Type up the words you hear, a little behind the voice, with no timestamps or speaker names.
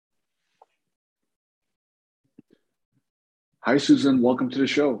Hi, Susan. Welcome to the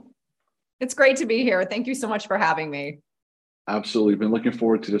show. It's great to be here. Thank you so much for having me. Absolutely. Been looking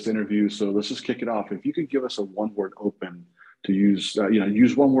forward to this interview. So let's just kick it off. If you could give us a one-word open to use,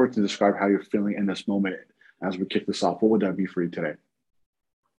 use one word to describe how you're feeling in this moment as we kick this off, what would that be for you today?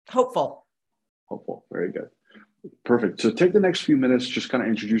 Hopeful. Hopeful. Very good. Perfect. So take the next few minutes, just kind of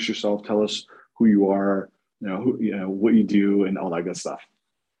introduce yourself, tell us who you are, what you do, and all that good stuff.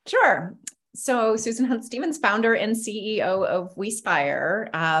 Sure. So Susan Hunt Stevens, founder and CEO of WeSpire,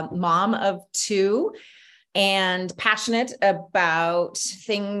 mom of two, and passionate about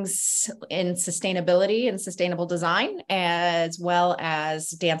things in sustainability and sustainable design, as well as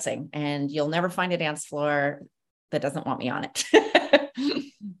dancing. And you'll never find a dance floor that doesn't want me on it.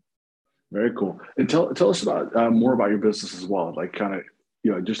 Very cool. And tell us about more about your business as well, like kind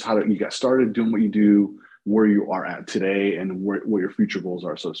of just how you got started doing what you do, where you are at today, and what your future goals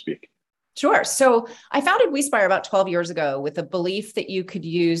are, so to speak. Sure. So I founded WeSpire about 12 years ago with a belief that you could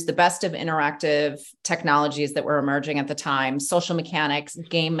use the best of interactive technologies that were emerging at the time, social mechanics,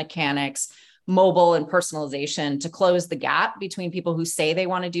 game mechanics, mobile and personalization to close the gap between people who say they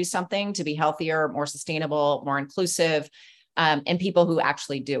want to do something to be healthier, more sustainable, more inclusive, and people who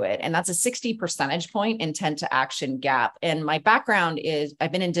actually do it. And that's a 60 percentage point intent to action gap. And my background is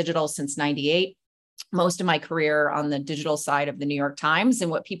I've been in digital since 98. Most of my career on the digital side of the New York Times. And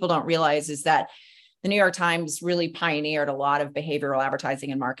what people don't realize is that the New York Times really pioneered a lot of behavioral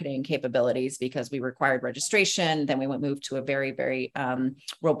advertising and marketing capabilities because we required registration. Then we moved to a very, very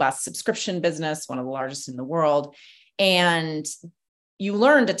robust subscription business, one of the largest in the world. And you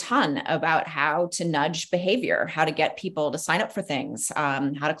learned a ton about how to nudge behavior, how to get people to sign up for things,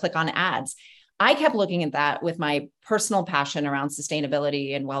 how to click on ads. I kept looking at that with my personal passion around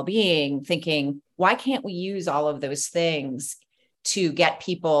sustainability and well-being, thinking, why can't we use all of those things to get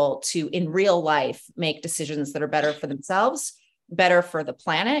people to, in real life, make decisions that are better for themselves, better for the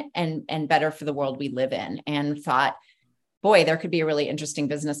planet, and better for the world we live in? And thought, boy, there could be a really interesting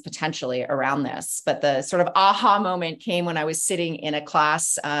business potentially around this. But the sort of aha moment came when I was sitting in a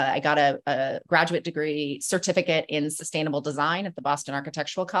class. I got a graduate degree certificate in sustainable design at the Boston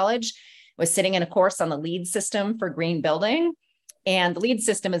Architectural College. Was sitting in a course on the LEED system for green building. And the LEED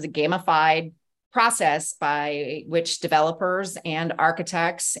system is a gamified process by which developers and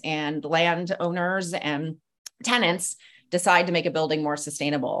architects and landowners and tenants decide to make a building more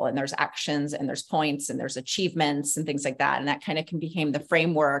sustainable. And there's actions and there's points and there's achievements and things like that. And that kind of became the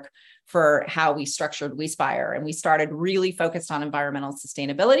framework for how we structured WeSpire. And we started really focused on environmental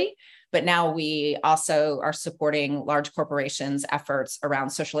sustainability. But now we also are supporting large corporations' efforts around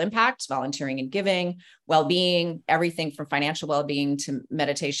social impact, volunteering and giving, well-being, everything from financial well-being to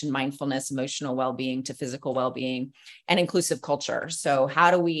meditation, mindfulness, emotional well-being to physical well-being, and inclusive culture. So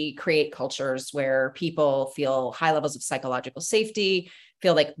how do we create cultures where people feel high levels of psychological safety,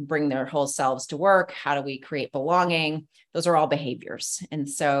 feel they can bring their whole selves to work? How do we create belonging? Those are all behaviors. And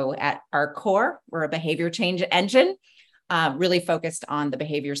so at our core, we're a behavior change engine. Really focused on the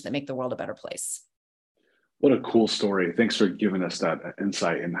behaviors that make the world a better place. What a cool story. Thanks for giving us that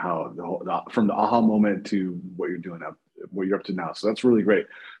insight and how from the aha moment to what you're doing up, what you're up to now. So that's really great.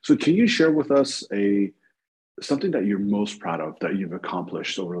 So can you share with us something that you're most proud of that you've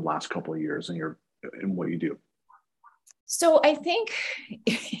accomplished over the last couple of years in what you do? So I think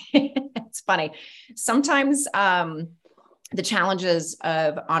it's funny. Sometimes the challenges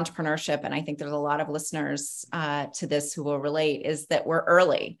of entrepreneurship, and I think there's a lot of listeners to this who will relate, is that we're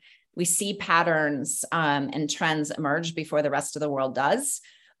early. We see patterns and trends emerge before the rest of the world does.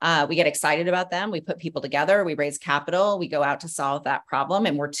 We get excited about them. We put people together. We raise capital. We go out to solve that problem,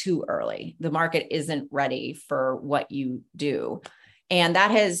 and we're too early. The market isn't ready for what you do. And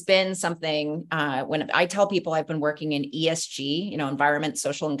that has been something when I tell people I've been working in ESG, environment,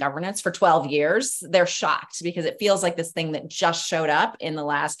 social, and governance for 12 years, they're shocked because it feels like this thing that just showed up in the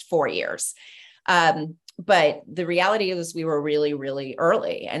last 4 years. But the reality is we were really, really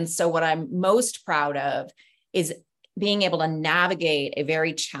early. And so what I'm most proud of is being able to navigate a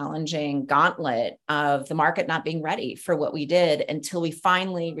very challenging gauntlet of the market not being ready for what we did until we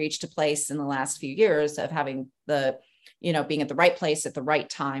finally reached a place in the last few years of having being at the right place at the right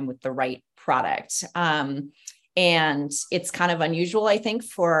time with the right product. And it's kind of unusual, I think,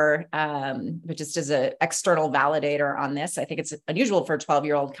 but just as an external validator on this, I think it's unusual for a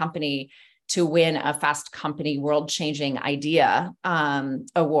 12-year-old company to win a Fast Company World Changing Idea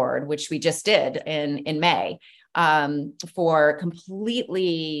Award, which we just did in May, for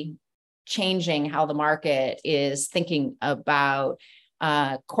completely changing how the market is thinking about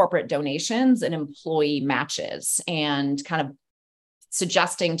corporate donations and employee matches, and kind of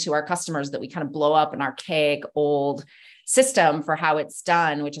suggesting to our customers that we kind of blow up an archaic, old system for how it's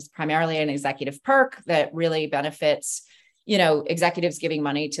done, which is primarily an executive perk that really benefits, executives giving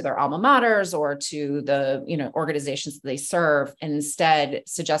money to their alma maters or to the, organizations that they serve, and instead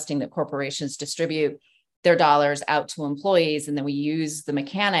suggesting that corporations distribute their dollars out to employees. And then we use the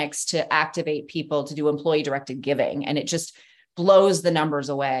mechanics to activate people to do employee directed giving. And it just blows the numbers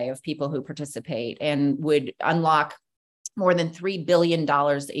away of people who participate and would unlock more than $3 billion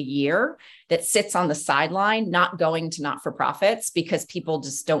a year that sits on the sideline, not going to not-for-profits because people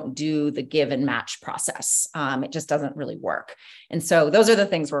just don't do the give and match process. It just doesn't really work. And so those are the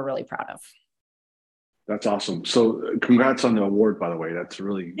things we're really proud of. That's awesome. So congrats on the award, by the way. That's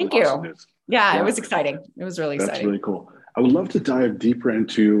really Thank awesome you. news. Yeah, it was exciting. It was really exciting. That's really cool. I would love to dive deeper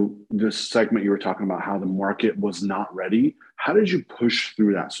into this segment you were talking about, how the market was not ready. How did you push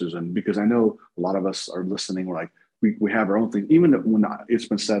through that, Susan? Because I know a lot of us are listening. We're like, we have our own thing. Even when it's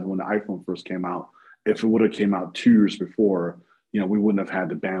been said when the iPhone first came out, if it would have came out 2 years before, we wouldn't have had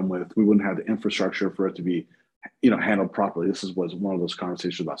the bandwidth. We wouldn't have the infrastructure for it to be, handled properly. This was one of those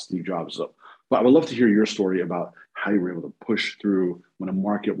conversations about Steve Jobs. So, but I would love to hear your story about how you were able to push through when a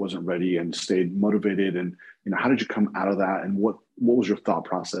market wasn't ready and stayed motivated. And, how did you come out of that? And what was your thought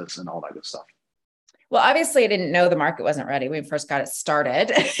process and all that good stuff? Well, obviously I didn't know the market wasn't ready when we first got it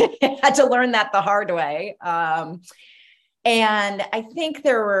started. I had to learn that the hard way. And I think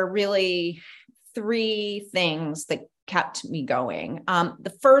there were really 3 things that kept me going.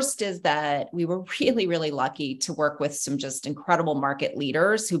 The first is that we were really, really lucky to work with some just incredible market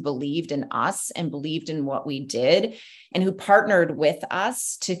leaders who believed in us and believed in what we did, and who partnered with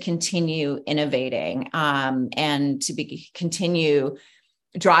us to continue innovating and to continue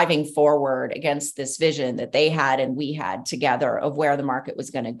driving forward against this vision that they had and we had together of where the market was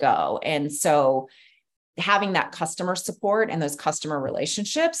going to go. And so having that customer support and those customer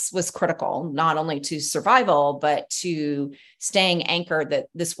relationships was critical, not only to survival, but to staying anchored that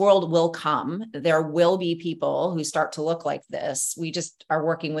this world will come. There will be people who start to look like this. We just are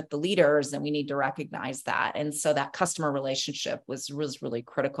working with the leaders and we need to recognize that. And so that customer relationship was really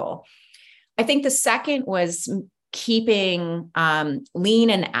critical. I think the second was keeping lean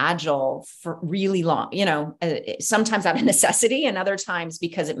and agile for really long, sometimes out of necessity and other times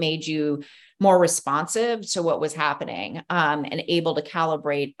because it made you more responsive to what was happening and able to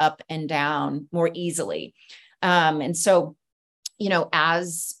calibrate up and down more easily. And so,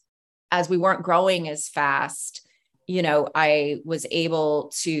 as we weren't growing as fast, I was able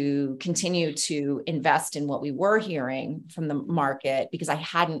to continue to invest in what we were hearing from the market because I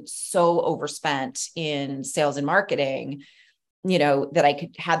hadn't so overspent in sales and marketing, that I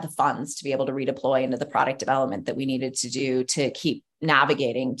had the funds to be able to redeploy into the product development that we needed to do to keep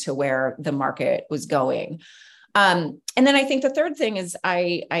navigating to where the market was going. And then I think the third thing is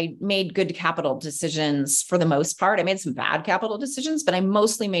I made good capital decisions for the most part. I made some bad capital decisions, but I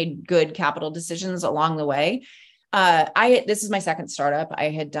mostly made good capital decisions along the way. This is my second startup. I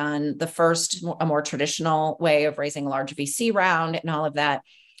had done the first, a more traditional way of raising a large VC round and all of that.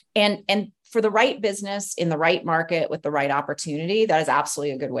 And for the right business in the right market with the right opportunity, that is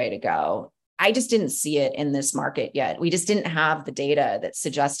absolutely a good way to go. I just didn't see it in this market yet. We just didn't have the data that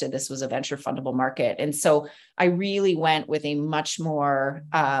suggested this was a venture fundable market. And so I really went with a much more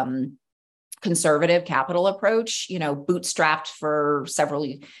conservative capital approach, bootstrapped for several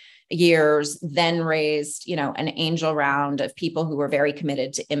years, then raised, an angel round of people who were very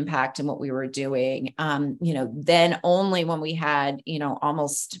committed to impact and what we were doing. Then only when we had,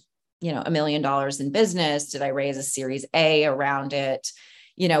 almost, $1 million in business did I raise a Series A around it.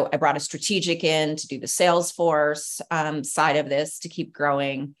 I brought a strategic in to do the Salesforce side of this to keep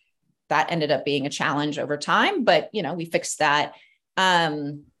growing. That ended up being a challenge over time, but, we fixed that.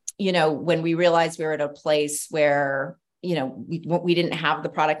 When we realized we were at a place where, we didn't have the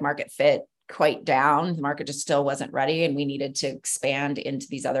product market fit quite down, the market just still wasn't ready, and we needed to expand into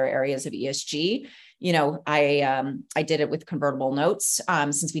these other areas of ESG. I did it with convertible notes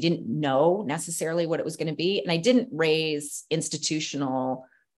since we didn't know necessarily what it was going to be. And I didn't raise institutional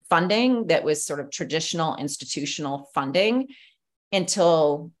funding that was sort of traditional institutional funding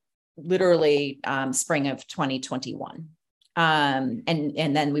until literally spring of 2021.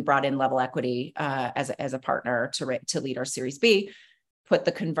 And then we brought in Level Equity as a partner to lead our Series B, put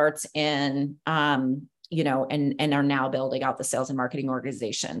the converts in, and are now building out the sales and marketing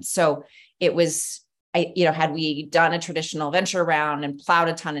organization. So it was, had we done a traditional venture round and plowed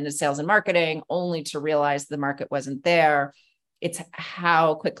a ton into sales and marketing only to realize the market wasn't there, it's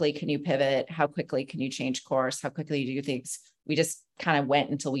how quickly can you pivot? How quickly can you change course? How quickly do you things? We just kind of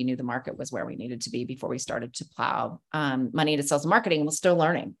went until we knew the market was where we needed to be before we started to plow money into sales and marketing. We're still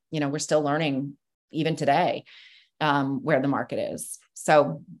learning, we're still learning even today. where the market is.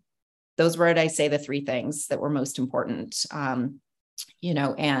 So those were, I say, the three things that were most important,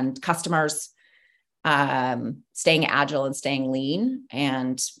 and customers, staying agile and staying lean,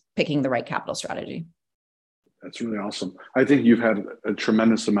 and picking the right capital strategy. That's really awesome. I think you've had a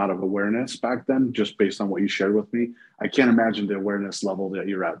tremendous amount of awareness back then, just based on what you shared with me. I can't imagine the awareness level that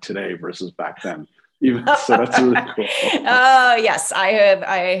you're at today versus back then. Even so, that's really cool. Oh yes, I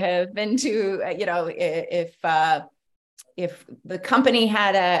have been to, if the company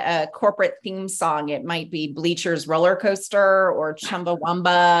had a corporate theme song, it might be Bleachers Roller Coaster or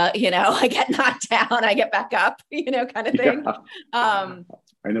Chumbawamba. I get knocked down, I get back up, kind of thing. Yeah.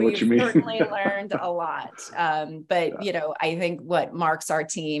 I know what you mean. Certainly learned a lot. But I think what marks our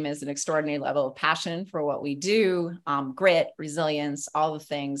team is an extraordinary level of passion for what we do, grit, resilience, all the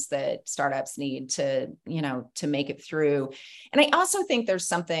things that startups need to make it through. And I also think there's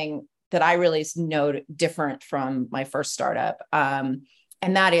something that I really know different from my first startup. And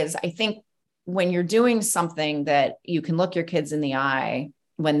that is, I think when you're doing something that you can look your kids in the eye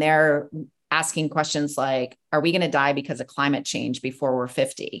when they're asking questions like, are we going to die because of climate change before we're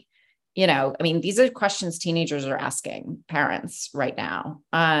 50? These are questions teenagers are asking parents right now,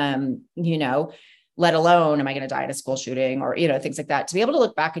 let alone, am I going to die at a school shooting or, things like that. To be able to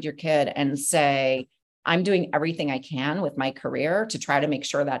look back at your kid and say, I'm doing everything I can with my career to try to make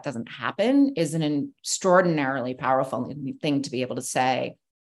sure that doesn't happen is an extraordinarily powerful thing to be able to say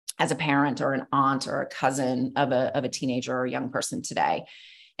as a parent or an aunt or a cousin of a teenager or a young person today.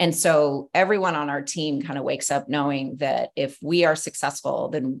 And so everyone on our team kind of wakes up knowing that if we are successful,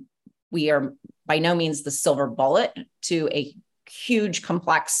 then we are by no means the silver bullet to a huge,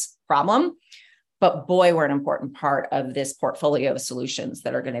 complex problem. But boy, we're an important part of this portfolio of solutions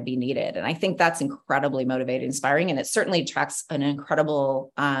that are going to be needed. And I think that's incredibly motivating, inspiring, and it certainly attracts an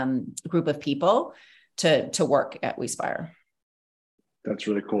incredible group of people to work at WeSpire. That's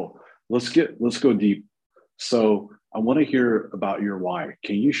really cool. Let's go deep. So I want to hear about your why.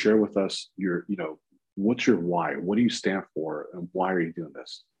 Can you share with us what's your why? What do you stand for, and why are you doing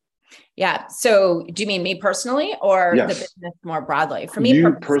this? Yeah. So do you mean me personally or yes. the business more broadly? For me,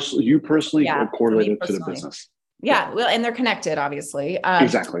 you personally correlated to the business. Yeah. Well, and they're connected, obviously.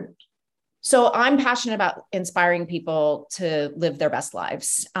 Exactly. So I'm passionate about inspiring people to live their best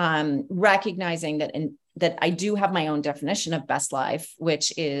lives, recognizing that I do have my own definition of best life,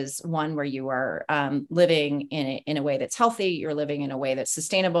 which is one where you are living in a way that's healthy, you're living in a way that's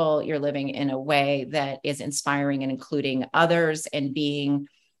sustainable, you're living in a way that is inspiring and including others, and being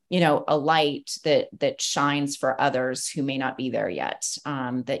a light that shines for others who may not be there yet,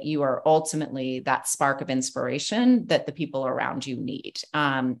 that you are ultimately that spark of inspiration that the people around you need.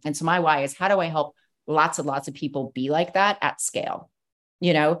 And so my why is, how do I help lots and lots of people be like that at scale?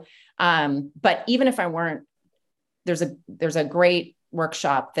 But even if I weren't, there's a great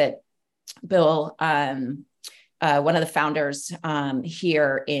workshop that Bill, one of the founders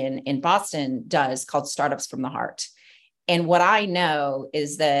here in Boston, does, called Startups from the Heart. And what I know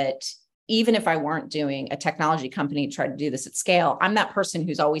is that even if I weren't doing a technology company try to do this at scale, I'm that person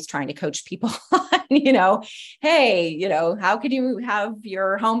who's always trying to coach people on, hey, how can you have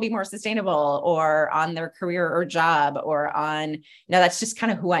your home be more sustainable, or on their career or job, or on, that's just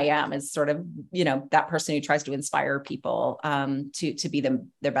kind of who I am, is sort of, that person who tries to inspire people to be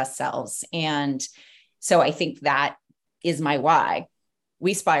their best selves. And so I think that is my why.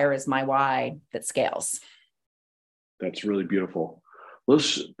 WeSpire is my why that scales. That's really beautiful.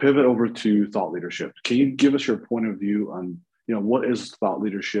 Let's pivot over to thought leadership. Can you give us your point of view on, what is thought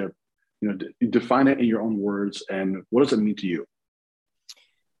leadership? Define it in your own words, and what does it mean to you?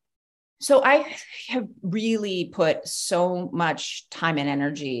 So I have really put so much time and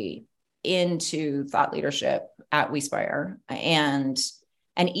energy into thought leadership at WeSpire, and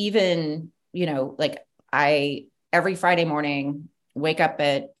even, I every Friday morning wake up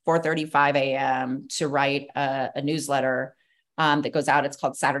at 4:35 a.m. to write a newsletter that goes out. It's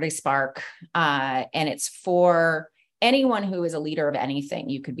called Saturday Spark. And it's for anyone who is a leader of anything.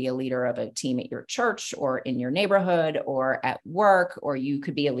 You could be a leader of a team at your church or in your neighborhood or at work, or you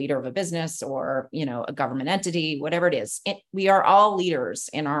could be a leader of a business or, a government entity, whatever it is. We are all leaders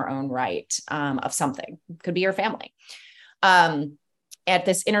in our own right of something. It could be your family. At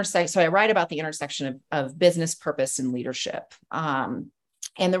this intersection, so I write about the intersection of business, purpose, and leadership. And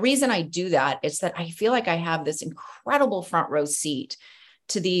the reason I do that is that I feel like I have this incredible front row seat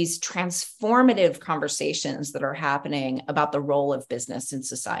to these transformative conversations that are happening about the role of business in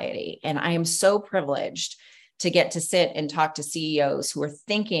society. And I am so privileged to get to sit and talk to CEOs who are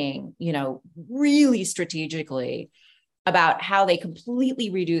thinking, really strategically about how they completely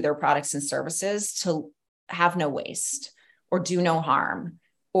redo their products and services to have no waste or do no harm,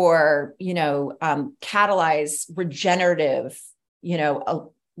 or, catalyze regenerative,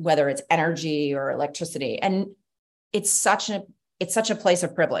 whether it's energy or electricity. And it's such a place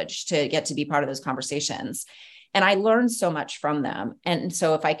of privilege to get to be part of those conversations. And I learned so much from them. And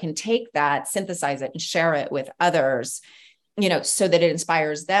so if I can take that, synthesize it, and share it with others, so that it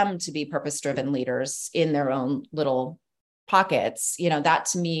inspires them to be purpose-driven leaders in their own little pockets, that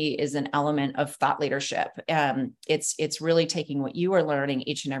to me is an element of thought leadership. It's really taking what you are learning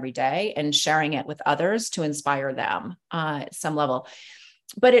each and every day and sharing it with others to inspire them at some level.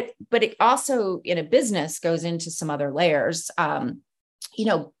 But it also, in a business, goes into some other layers.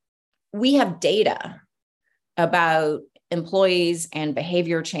 We have data about employees and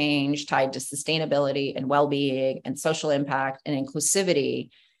behavior change tied to sustainability and well-being and social impact and inclusivity.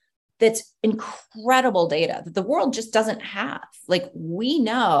 That's incredible data that the world just doesn't have. Like, we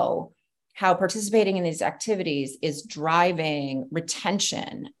know how participating in these activities is driving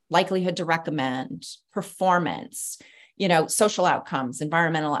retention, likelihood to recommend, performance, social outcomes,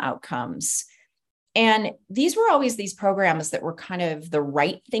 environmental outcomes. And these were always these programs that were kind of the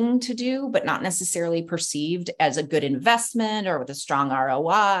right thing to do, but not necessarily perceived as a good investment or with a strong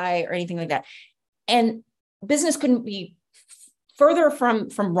ROI or anything like that. And business couldn't be further from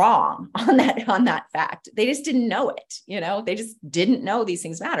wrong on that fact. They just didn't know it. They just didn't know these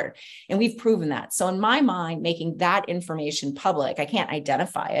things mattered. And we've proven that. So in my mind, making that information public, I can't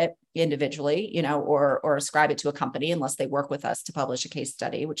identify it individually, or ascribe it to a company unless they work with us to publish a case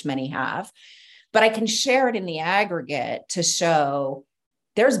study, which many have. But I can share it in the aggregate to show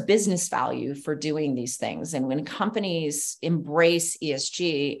there's business value for doing these things. And when companies embrace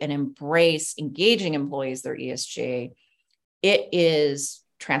ESG and embrace engaging employees their ESG, it is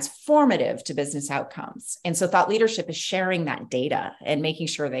transformative to business outcomes. And so thought leadership is sharing that data and making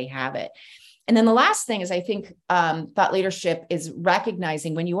sure they have it. And then the last thing is, I think thought leadership is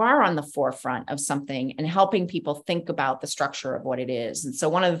recognizing when you are on the forefront of something and helping people think about the structure of what it is. And so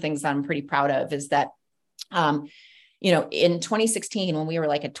one of the things that I'm pretty proud of is that, in 2016, when we were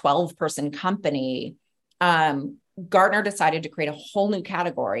like a 12-person company, Gartner decided to create a whole new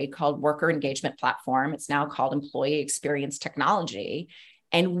category called worker engagement platform. It's now called employee experience technology.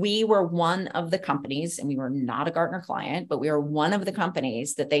 And we were one of the companies, and we were not a Gartner client, but we were one of the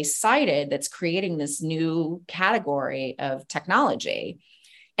companies that they cited that's creating this new category of technology.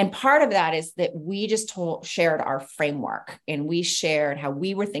 And part of that is that we just shared our framework, and we shared how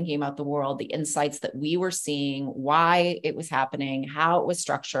we were thinking about the world, the insights that we were seeing, why it was happening, how it was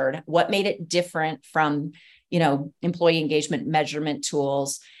structured, what made it different from employee engagement measurement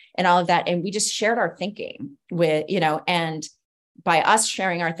tools and all of that. And we just shared our thinking with, and by us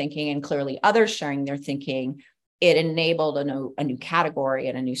sharing our thinking and clearly others sharing their thinking, it enabled a new category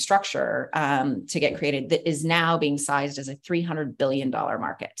and a new structure to get created that is now being sized as a $300 billion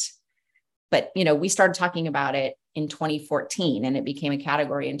market. But, we started talking about it in 2014, and it became a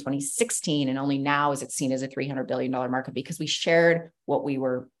category in 2016. And only now is it seen as a $300 billion market because we shared what we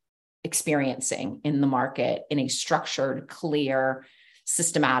were experiencing in the market in a structured, clear,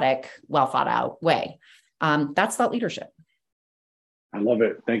 systematic, well thought out way. That's thought leadership. I love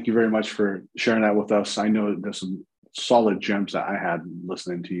it. Thank you very much for sharing that with us. I know there's some solid gems that I had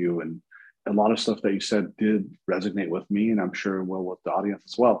listening to you, and a lot of stuff that you said did resonate with me, and I'm sure will with the audience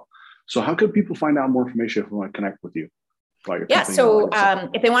as well. So how could people find out more information if they want to connect with you? So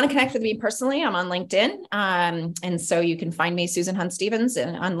if they want to connect with me personally, I'm on LinkedIn. And so you can find me, Susan Hunt Stevens,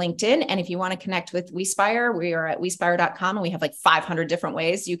 on LinkedIn. And if you want to connect with WeSpire, we are at wespire.com, and we have like 500 different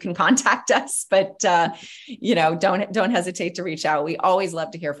ways you can contact us. But, don't hesitate to reach out. We always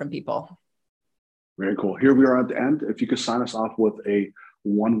love to hear from people. Very cool. Here we are at the end. If you could sign us off with a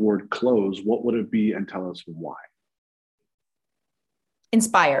one-word close, what would it be, and tell us why?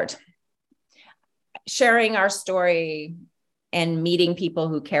 Inspired. Sharing our story and meeting people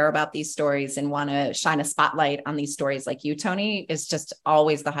who care about these stories and want to shine a spotlight on these stories like you, Tony, is just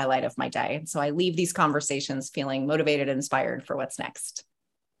always the highlight of my day. And so I leave these conversations feeling motivated and inspired for what's next.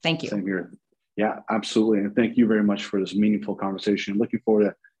 Thank you. Same here. Yeah, absolutely. And thank you very much for this meaningful conversation. Looking forward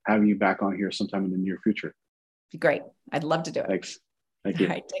to having you back on here sometime in the near future. Great. I'd love to do it. Thanks. Thank you.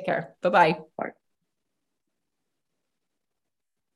 All right. Take care. Bye-bye. Bye.